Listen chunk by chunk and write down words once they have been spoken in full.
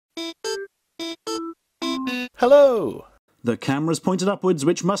Hello! The camera's pointed upwards,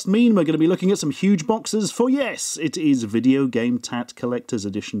 which must mean we're going to be looking at some huge boxes for, yes, it is Video Game Tat Collector's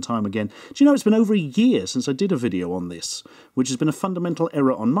Edition time again. Do you know, it's been over a year since I did a video on this, which has been a fundamental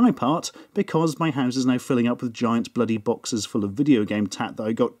error on my part, because my house is now filling up with giant bloody boxes full of video game tat that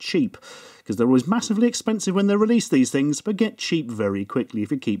I got cheap. Because they're always massively expensive when they release these things, but get cheap very quickly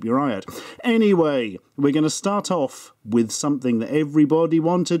if you keep your eye out. Anyway, we're going to start off with something that everybody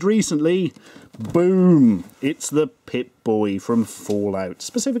wanted recently. Boom! It's the Pip Boy from Fallout,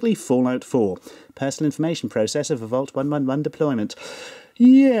 specifically Fallout 4. Personal information processor for Vault 111 deployment.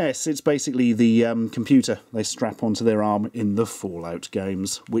 Yes, it's basically the computer they strap onto their arm in the Fallout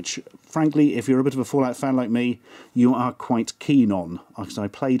games, which, frankly, if you're a bit of a Fallout fan like me, you are quite keen on, because I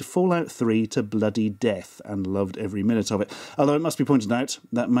played Fallout 3 to bloody death and loved every minute of it. Although it must be pointed out,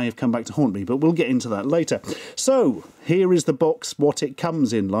 that may have come back to haunt me, but we'll get into that later. So, here is the box, what it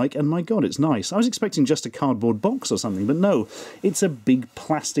comes in like, and my god, it's nice. I was expecting just a cardboard box or something, but no, it's a big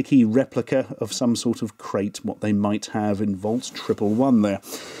plasticky replica of some sort of crate, what they might have in Vault 111 there.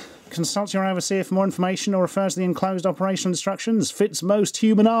 Consult your overseer for more information or refer to the enclosed operational instructions. Fits most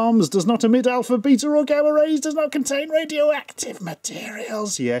human arms, does not emit alpha, beta or gamma rays, does not contain radioactive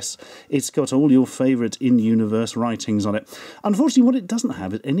materials. Yes, it's got all your favourite in-universe writings on it. Unfortunately, what it doesn't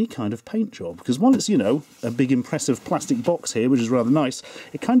have is any kind of paint job, because while it's, you know, a big impressive plastic box here, which is rather nice,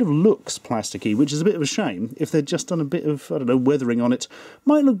 it kind of looks plasticky, which is a bit of a shame. If they'd just done a bit of, I don't know, weathering on it,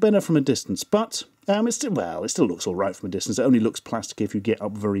 might look better from a distance, but it still looks all right from a distance. It only looks plastic if you get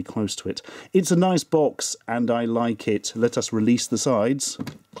up very close to it. It's a nice box, and I like it. Let us release the sides.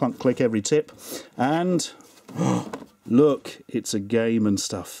 Clunk, click every tip. And look, it's a game and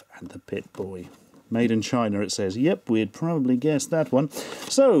stuff. And the Pip Boy. Made in China, it says. Yep, we'd probably guessed that one.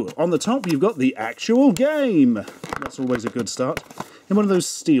 So, on the top, you've got the actual game. That's always a good start. In one of those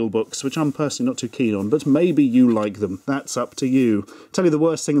steel books, which I'm personally not too keen on, but maybe you like them. That's up to you. Tell you the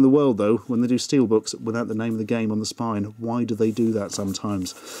worst thing in the world, though, when they do steel books without the name of the game on the spine. Why do they do that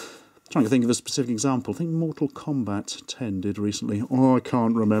sometimes? I'm trying to think of a specific example. I think Mortal Kombat 10 did recently. Oh, I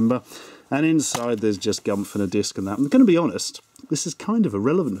can't remember. And inside there's just gumph and a disc and that. I'm going to be honest, this is kind of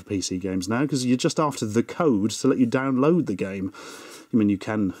irrelevant for PC games now, because you're just after the code to let you download the game. I mean, you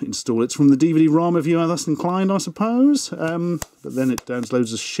can install it from the DVD-ROM if you are thus inclined, I suppose. But then it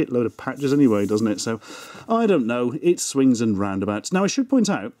downloads a shitload of patches anyway, doesn't it? So, I don't know. It swings and roundabouts. Now, I should point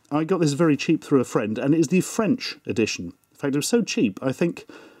out, I got this very cheap through a friend, and it is the French edition. In fact, it was so cheap, I think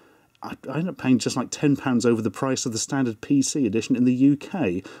I ended up paying just like £10 over the price of the standard PC edition in the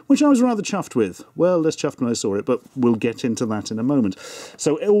UK, which I was rather chuffed with. Well, less chuffed when I saw it, but we'll get into that in a moment.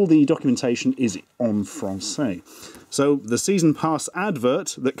 So all the documentation is en français. So the Season Pass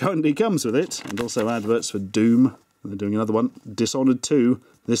advert that currently comes with it, and also adverts for Doom, they're doing another one, Dishonored 2,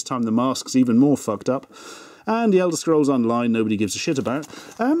 this time the mask's even more fucked up, and the Elder Scrolls Online nobody gives a shit about.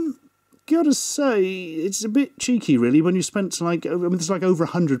 Gotta say, it's a bit cheeky really when you spent like, I mean, it's like over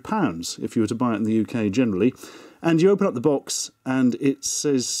 £100 if you were to buy it in the UK generally, and you open up the box and it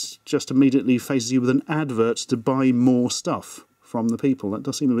says, just immediately faces you with an advert to buy more stuff from the people. That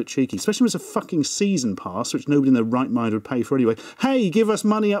does seem a bit cheeky, especially when it's a fucking season pass, which nobody in their right mind would pay for anyway. Hey, give us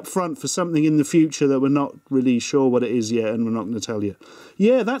money up front for something in the future that we're not really sure what it is yet and we're not going to tell you.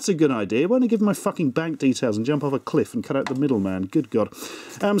 Yeah, that's a good idea. Why don't I give my fucking bank details and jump off a cliff and cut out the middleman? Good God.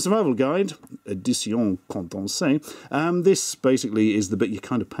 Survival Guide, Edition Condensée. This basically is the bit you're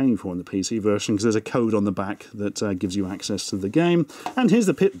kind of paying for in the PC version, because there's a code on the back that gives you access to the game. And here's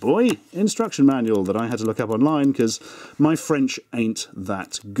the Pip Boy instruction manual that I had to look up online because my French ain't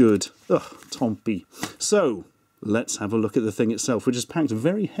that good. Ugh, tant pis. So, let's have a look at the thing itself, which is packed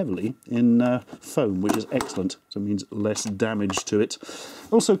very heavily in foam, which is excellent, so it means less damage to it.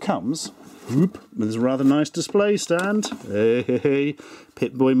 Also comes with a rather nice display stand. Hey,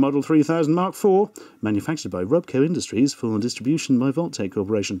 Pip Boy Model 3000 Mark IV, manufactured by Rubco Industries for distribution by Vault-Tec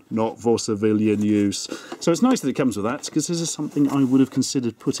Corporation, not for civilian use. So it's nice that it comes with that, because this is something I would have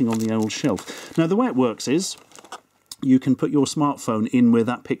considered putting on the old shelf. Now, the way it works is, you can put your smartphone in where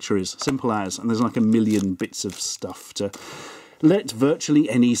that picture is, simple as, and there's like a million bits of stuff to let virtually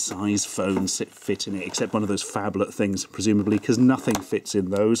any size phone fit in it, except one of those phablet things, presumably, because nothing fits in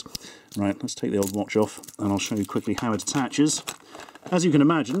those. Right, let's take the old watch off, and I'll show you quickly how it attaches. As you can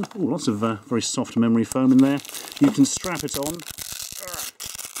imagine, lots of very soft memory foam in there. You can strap it on.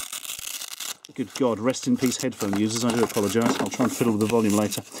 Good God, rest in peace headphone users, I do apologise. I'll try and fiddle with the volume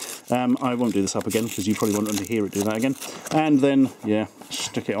later. I won't do this up again, because you probably won't want to hear it do that again. And then, yeah,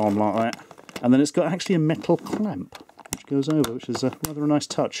 stick it on like that. And then it's got actually a metal clamp, which goes over, which is rather a nice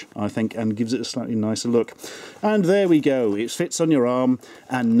touch, I think, and gives it a slightly nicer look. And there we go, it fits on your arm,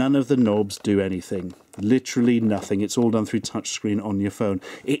 and none of the knobs do anything. Literally nothing. It's all done through touchscreen on your phone.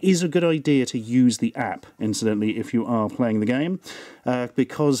 It is a good idea to use the app, incidentally, if you are playing the game,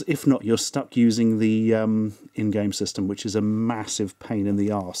 because if not, you're stuck using the in-game system, which is a massive pain in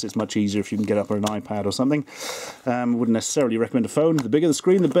the arse. It's much easier if you can get up on an iPad or something. Wouldn't necessarily recommend a phone. The bigger the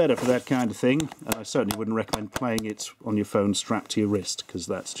screen, the better for that kind of thing. I certainly wouldn't recommend playing it on your phone strapped to your wrist, because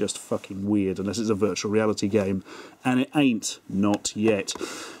that's just fucking weird, unless it's a virtual reality game, and it ain't, not yet.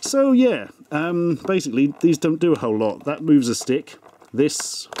 So yeah, basically these don't do a whole lot. That moves a stick.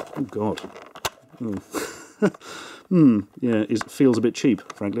 This, oh god, yeah, it feels a bit cheap,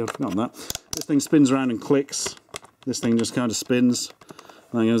 frankly. I'd forgotten that. This thing spins around and clicks. This thing just kind of spins,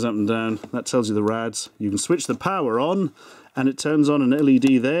 and goes up and down. That tells you the rads. You can switch the power on, and it turns on an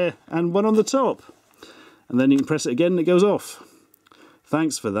LED there, and one on the top. And then you can press it again and it goes off.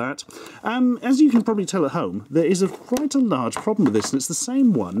 Thanks for that. As you can probably tell at home, there is quite a large problem with this, and it's the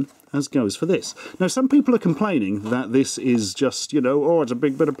same one as goes for this. Now, some people are complaining that this is just, you know, oh, it's a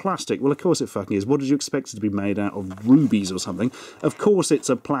big bit of plastic. Well, of course it fucking is. What did you expect it to be made out of? Rubies or something? Of course it's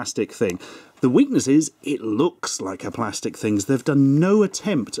a plastic thing. The weakness is it looks like a plastic thing. They've done no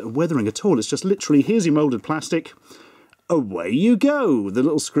attempt at weathering at all. It's just literally, here's your moulded plastic. Away you go. The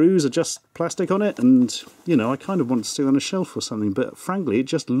little screws are just plastic on it, and, you know, I kind of want to stick it on a shelf or something, but frankly, it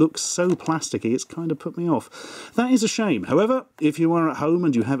just looks so plasticky, it's kind of put me off. That is a shame. However, if you are at home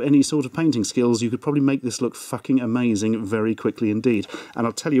and you have any sort of painting skills, you could probably make this look fucking amazing very quickly indeed. And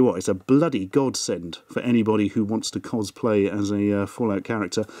I'll tell you what, it's a bloody godsend for anybody who wants to cosplay as a Fallout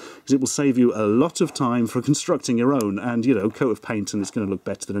character, because it will save you a lot of time for constructing your own, and, you know, coat of paint, and it's going to look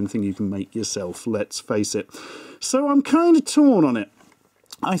better than anything you can make yourself, let's face it. So I'm kind of torn on it.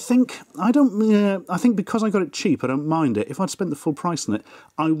 I think because I got it cheap, I don't mind it. If I'd spent the full price on it,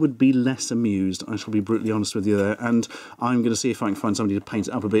 I would be less amused. I shall be brutally honest with you there. And I'm going to see if I can find somebody to paint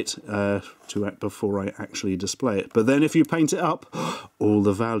it up a bit before I actually display it. But then if you paint it up, all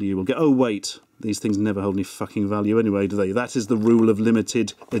the value will get... Oh, wait. These things never hold any fucking value anyway, do they? That is the rule of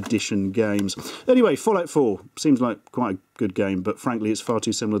limited edition games. Anyway, Fallout 4 seems like quite a good game, but frankly it's far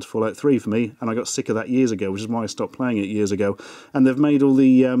too similar to Fallout 3 for me, and I got sick of that years ago, which is why I stopped playing it years ago. And they've made all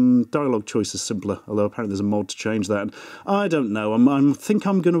the dialogue choices simpler, although apparently there's a mod to change that. And I don't know, I think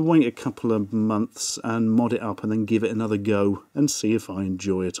I'm going to wait a couple of months and mod it up and then give it another go and see if I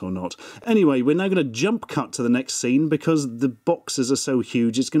enjoy it or not. Anyway, we're now going to jump cut to the next scene because the boxes are so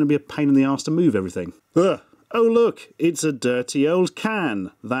huge it's going to be a pain in the arse to move everything. Ugh. Oh look, it's a dirty old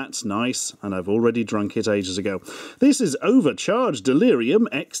can. That's nice, and I've already drunk it ages ago. This is Overcharged Delirium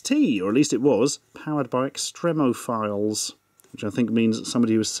XT, or at least it was, powered by extremophiles, which I think means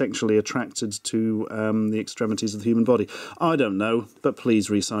somebody who is sexually attracted to the extremities of the human body. I don't know, but please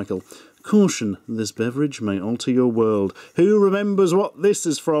recycle. Caution, this beverage may alter your world. Who remembers what this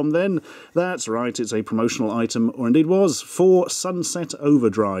is from then? That's right, it's a promotional item, or indeed was, for Sunset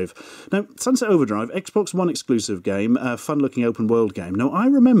Overdrive. Now, Sunset Overdrive, Xbox One exclusive game, a fun-looking open-world game. Now, I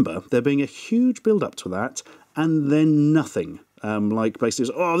remember there being a huge build-up to that, and then nothing. Like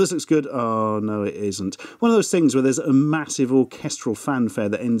basically, oh, this looks good. Oh, no, it isn't. One of those things where there's a massive orchestral fanfare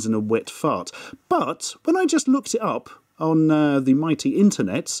that ends in a wet fart. But when I just looked it up on the mighty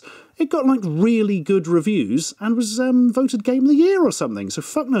internets, it got like really good reviews and was voted Game of the Year or something. So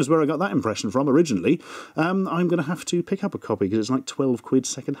fuck knows where I got that impression from originally. I'm going to have to pick up a copy because it's like 12 quid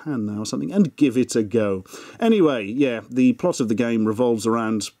second hand now or something and give it a go. Anyway, yeah, the plot of the game revolves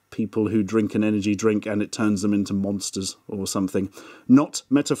around people who drink an energy drink and it turns them into monsters or something. Not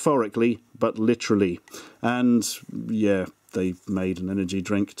metaphorically, but literally. And yeah, they made an energy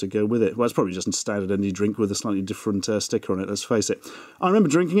drink to go with it. Well, it's probably just a standard energy drink with a slightly different sticker on it, let's face it. I remember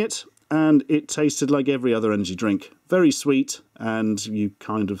drinking it, and it tasted like every other energy drink. Very sweet, and you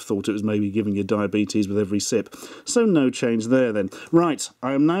kind of thought it was maybe giving you diabetes with every sip. So no change there then. Right,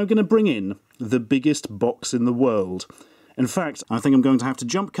 I am now going to bring in the biggest box in the world. In fact, I think I'm going to have to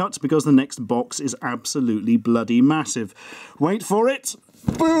jump cut because the next box is absolutely bloody massive. Wait for it.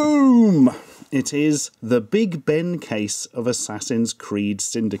 Boom! It is the Big Ben case of Assassin's Creed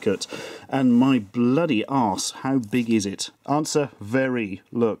Syndicate. And my bloody arse, how big is it? Answer, very.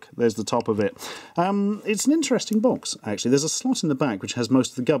 Look, there's the top of it. It's an interesting box, actually. There's a slot in the back which has most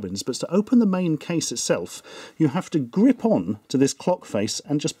of the gubbins, but to open the main case itself, you have to grip on to this clock face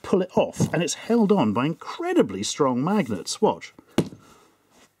and just pull it off. And it's held on by incredibly strong magnets. Watch.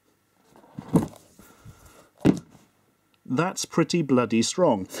 That's pretty bloody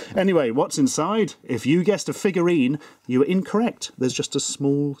strong. Anyway, what's inside? If you guessed a figurine, you were incorrect. There's just a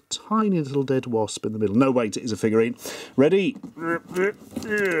small, tiny little dead wasp in the middle. No, wait, it is a figurine. Ready?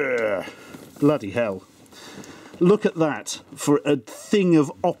 Bloody hell. Look at that for a thing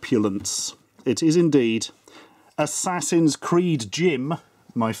of opulence. it is indeed Assassin's Creed Jim,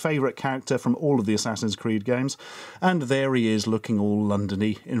 my favourite character from all of the Assassin's Creed games. And there he is, looking all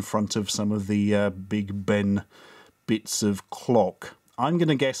Londony in front of some of the Big Ben bits of clock. I'm going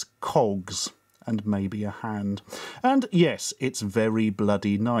to guess cogs. And maybe a hand. And yes, it's very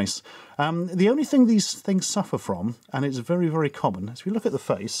bloody nice. The only thing these things suffer from, and it's very, very common, is if you look at the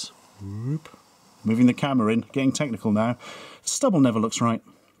face, whoop, moving the camera in, getting technical now, the stubble never looks right.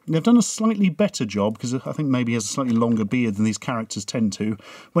 They've done a slightly better job, because I think maybe he has a slightly longer beard than these characters tend to.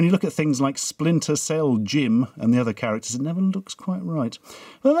 When you look at things like Splinter Cell Jim and the other characters, it never looks quite right.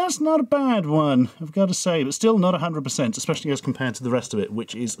 Well, that's not a bad one, I've got to say, but still not 100%, especially as compared to the rest of it,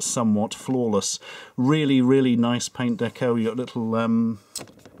 which is somewhat flawless. Really, really nice paint deco. You got little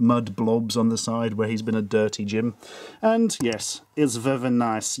mud blobs on the side where he's been a dirty Jim. And yes, it's very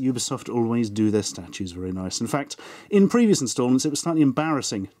nice. Ubisoft always do their statues very nice. In fact, in previous installments, it was slightly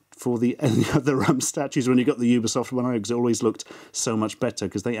embarrassing for the other statues when you got the Ubisoft one, because it always looked so much better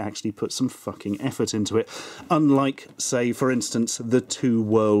because they actually put some fucking effort into it. Unlike, say, for instance, the Two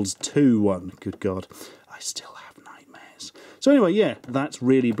Worlds 2 one. Good God, I still have nightmares. So anyway, yeah, that's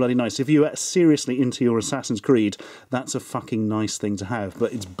really bloody nice. If you are seriously into your Assassin's Creed, that's a fucking nice thing to have,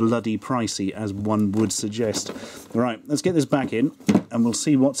 but it's bloody pricey, as one would suggest. Right, let's get this back in, and we'll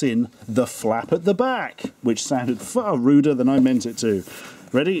see what's in the flap at the back, which sounded far ruder than I meant it to.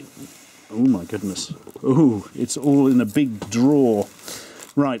 Ready? Oh my goodness. Ooh, it's all in a big drawer.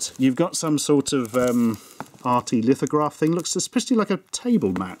 Right, you've got some sort of arty lithograph thing. Looks especially like a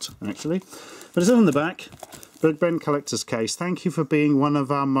table mat, actually. But it's on the back. Big Ben Collector's Case. Thank you for being one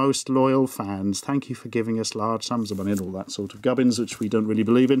of our most loyal fans. Thank you for giving us large sums of money and all that sort of gubbins, which we don't really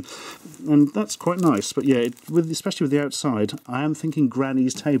believe in. And that's quite nice. But yeah, especially with the outside, I am thinking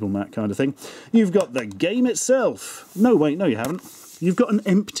Granny's table mat kind of thing. You've got the game itself. No, wait, no you haven't. You've got an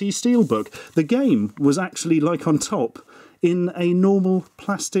empty steelbook. The game was actually, like, on top in a normal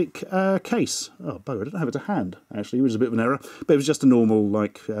plastic case. Oh, bugger, I don't have it to hand, actually, which is a bit of an error. But it was just a normal,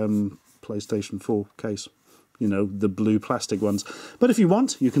 like, PlayStation 4 case. You know, the blue plastic ones. But if you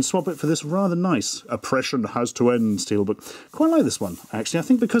want, you can swap it for this rather nice Oppression Has to End steelbook. Quite like this one, actually. I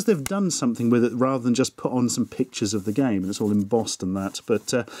think because they've done something with it rather than just put on some pictures of the game. It's all embossed and that.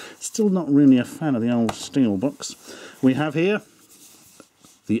 But still not really a fan of the old steelbooks. We have here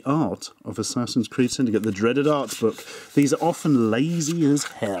the art of Assassin's Creed Syndicate, the dreaded art book. These are often lazy as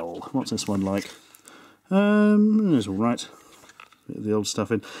hell. What's this one like? It's all right. The old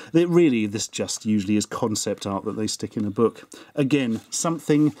stuff in. This just usually is concept art that they stick in a book. Again,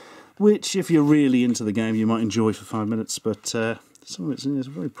 something which, if you're really into the game, you might enjoy for 5 minutes, but some of it's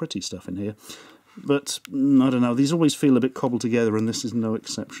very pretty stuff in here. But, I don't know, these always feel a bit cobbled together, and this is no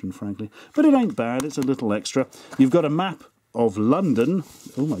exception, frankly. But it ain't bad, it's a little extra. You've got a map of London,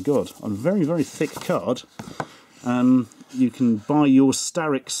 oh my god, on a very, very thick card. You can buy your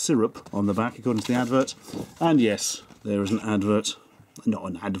Starrick syrup on the back, according to the advert. And yes, there is an advert. Not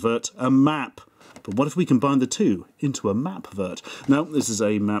an advert, a map. But what if we combine the two into a map-vert? No, this is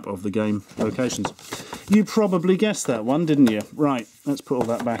a map of the game locations. You probably guessed that one, didn't you? Right, let's put all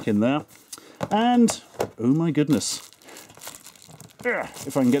that back in there. And, oh my goodness.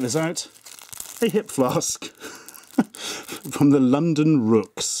 If I can get this out, a hip flask. From the London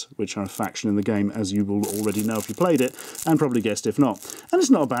Rooks, which are a faction in the game, as you will already know if you played it, and probably guessed if not. And it's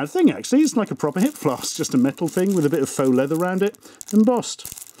not a bad thing, actually. It's like a proper hip flask, just a metal thing with a bit of faux leather around it,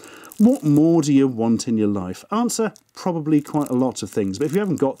 embossed. What more do you want in your life? Answer, probably quite a lot of things. But if you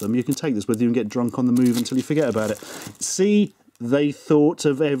haven't got them, you can take this with you and get drunk on the move until you forget about it. See? They thought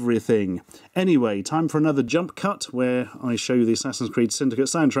of everything. Anyway, time for another jump cut where I show you the Assassin's Creed Syndicate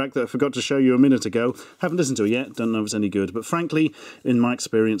soundtrack that I forgot to show you a minute ago. Haven't listened to it yet, don't know if it's any good, but frankly, in my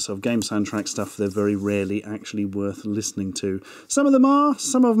experience of game soundtrack stuff, they're very rarely actually worth listening to. Some of them are,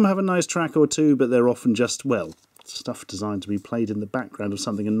 some of them have a nice track or two, but they're often just, well, stuff designed to be played in the background of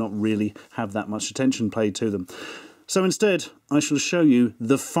something and not really have that much attention paid to them. So instead, I shall show you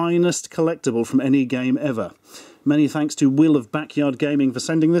the finest collectible from any game ever. Many thanks to Will of Backyard Gaming for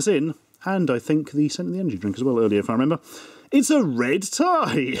sending this in, and I think he sent the energy drink as well earlier, if I remember. It's a red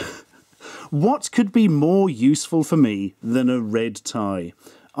tie! What could be more useful for me than a red tie?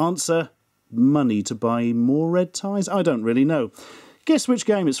 Answer, money to buy more red ties? I don't really know. Guess which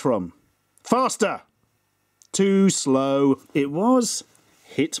game it's from? Faster! Too slow. It was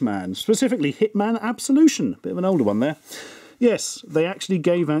Hitman, specifically Hitman Absolution. Bit of an older one there. Yes, they actually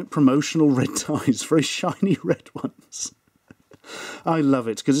gave out promotional red ties, very shiny red ones. I love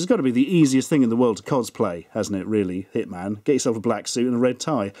it, because it's got to be the easiest thing in the world to cosplay, hasn't it, really, Hitman? Get yourself a black suit and a red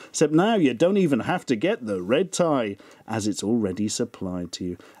tie. Except now you don't even have to get the red tie, as it's already supplied to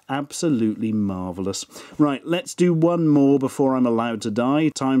you. Absolutely marvellous. Right, let's do one more before I'm allowed to die.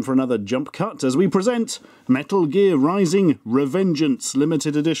 Time for another jump cut as we present Metal Gear Rising Revengeance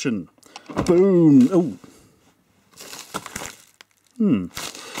Limited Edition. Boom! Oh.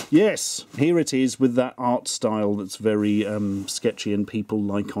 Yes, here it is with that art style that's very sketchy and people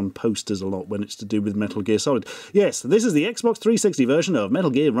like on posters a lot when it's to do with Metal Gear Solid. Yes, this is the Xbox 360 version of Metal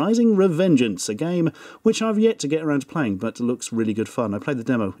Gear Rising Revengeance, a game which I've yet to get around to playing, but looks really good fun. I played the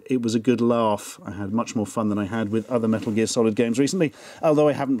demo. It was a good laugh. I had much more fun than I had with other Metal Gear Solid games recently, although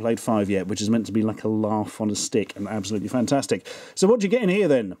I haven't played 5 yet, which is meant to be like a laugh on a stick and absolutely fantastic. So what do you get in here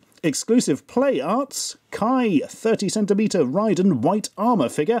then? Exclusive play arts, Kai 30cm Raiden white armour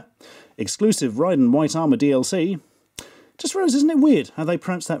figure, exclusive Raiden white armour DLC. Just realised, isn't it weird how they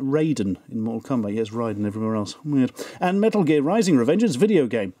pronounce that Raiden in Mortal Kombat? Yes, Raiden everywhere else. Weird. And Metal Gear Rising Revengeance video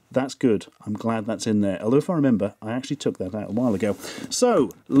game. That's good. I'm glad that's in there. Although if I remember, I actually took that out a while ago. So,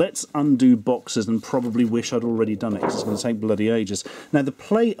 let's undo boxes and probably wish I'd already done it because it's going to take bloody ages. Now, the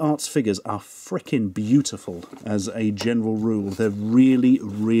play arts figures are frickin' beautiful as a general rule. They're really,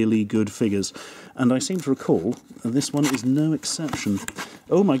 really good figures. And I seem to recall this one is no exception.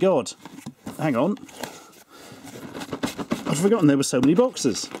 Oh my god. Hang on. I'd forgotten there were so many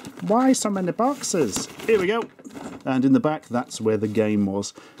boxes. Why so many boxes? Here we go. And in the back, that's where the game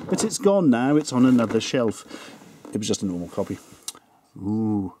was. But it's gone now. It's on another shelf. It was just a normal copy.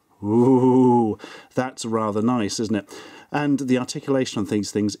 Ooh, ooh, that's rather nice, isn't it? And the articulation on these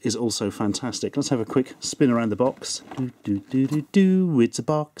things is also fantastic. Let's have a quick spin around the box. It's a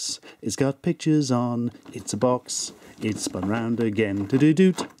box. It's got pictures on. It's a box. It's spun round again.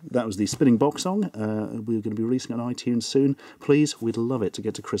 That was the spinning box song. We're going to be releasing it on iTunes soon. Please, we'd love it to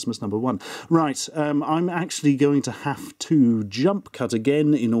get to Christmas #1. Right, I'm actually going to have to jump cut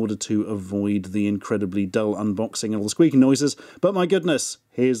again in order to avoid the incredibly dull unboxing and all the squeaking noises. But my goodness,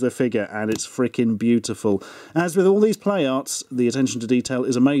 here's the figure, and it's freaking beautiful. As with all these play arts, the attention to detail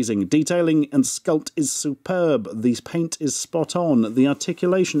is amazing. Detailing and sculpt is superb. The paint is spot on. The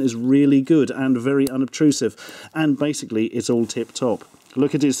articulation is really good and very unobtrusive. And basically, it's all tip-top.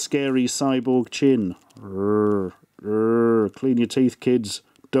 Look at his scary cyborg chin. Clean your teeth, kids.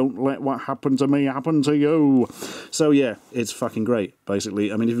 Don't let what happened to me happen to you. So yeah, it's fucking great,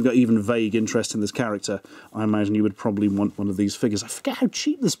 basically. I mean, if you've got even vague interest in this character, I imagine you would probably want one of these figures. I forget how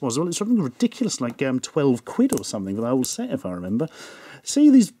cheap this was. Well, it's something ridiculous, like 12 quid or something for the whole set, if I remember.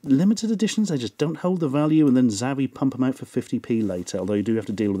 See, these limited editions, they just don't hold the value, and then Zavi pump them out for 50p later, although you do have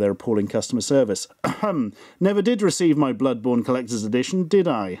to deal with their appalling customer service. Never did receive my Bloodborne Collector's Edition, did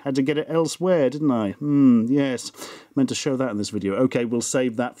I? Had to get it elsewhere, didn't I? Yes. Meant to show that in this video. Okay, we'll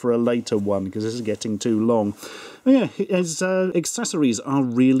save that for a later one, because this is getting too long. Yeah, his accessories are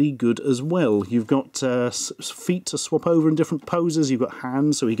really good as well. You've got feet to swap over in different poses. You've got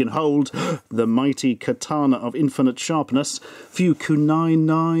hands so he can hold the mighty katana of infinite sharpness. Few kunai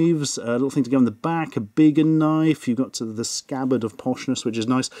knives, a little thing to go in the back, a bigger knife. You've got the scabbard of poshness, which is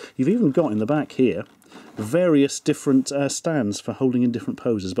nice. You've even got in the back here various different stands for holding in different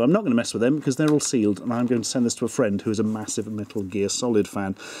poses, but I'm not going to mess with them because they're all sealed, and I'm going to send this to a friend who is a massive Metal Gear Solid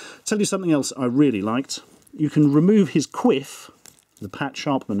fan. Tell you something else I really liked. You can remove his quiff, the Pat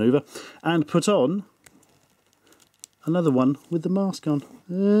Sharp manoeuvre, and put on another one with the mask on.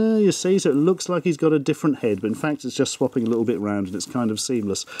 You see, so it looks like he's got a different head, but in fact it's just swapping a little bit round and it's kind of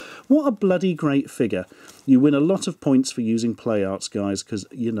seamless. What a bloody great figure. You win a lot of points for using play arts, guys, because,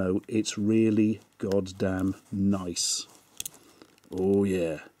 you know, it's really goddamn nice. Oh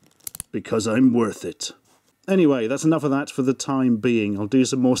yeah, because I'm worth it. Anyway, that's enough of that for the time being. I'll do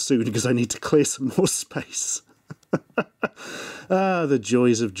some more soon because I need to clear some more space. The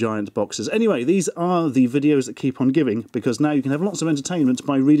joys of giant boxes. Anyway, these are the videos that keep on giving, because now you can have lots of entertainment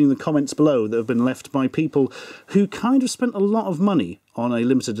by reading the comments below that have been left by people who kind of spent a lot of money on a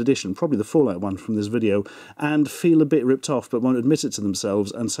limited edition, probably the Fallout one from this video, and feel a bit ripped off but won't admit it to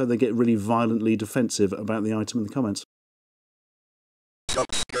themselves, and so they get really violently defensive about the item in the comments.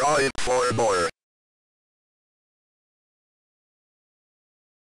 Subscribe for more.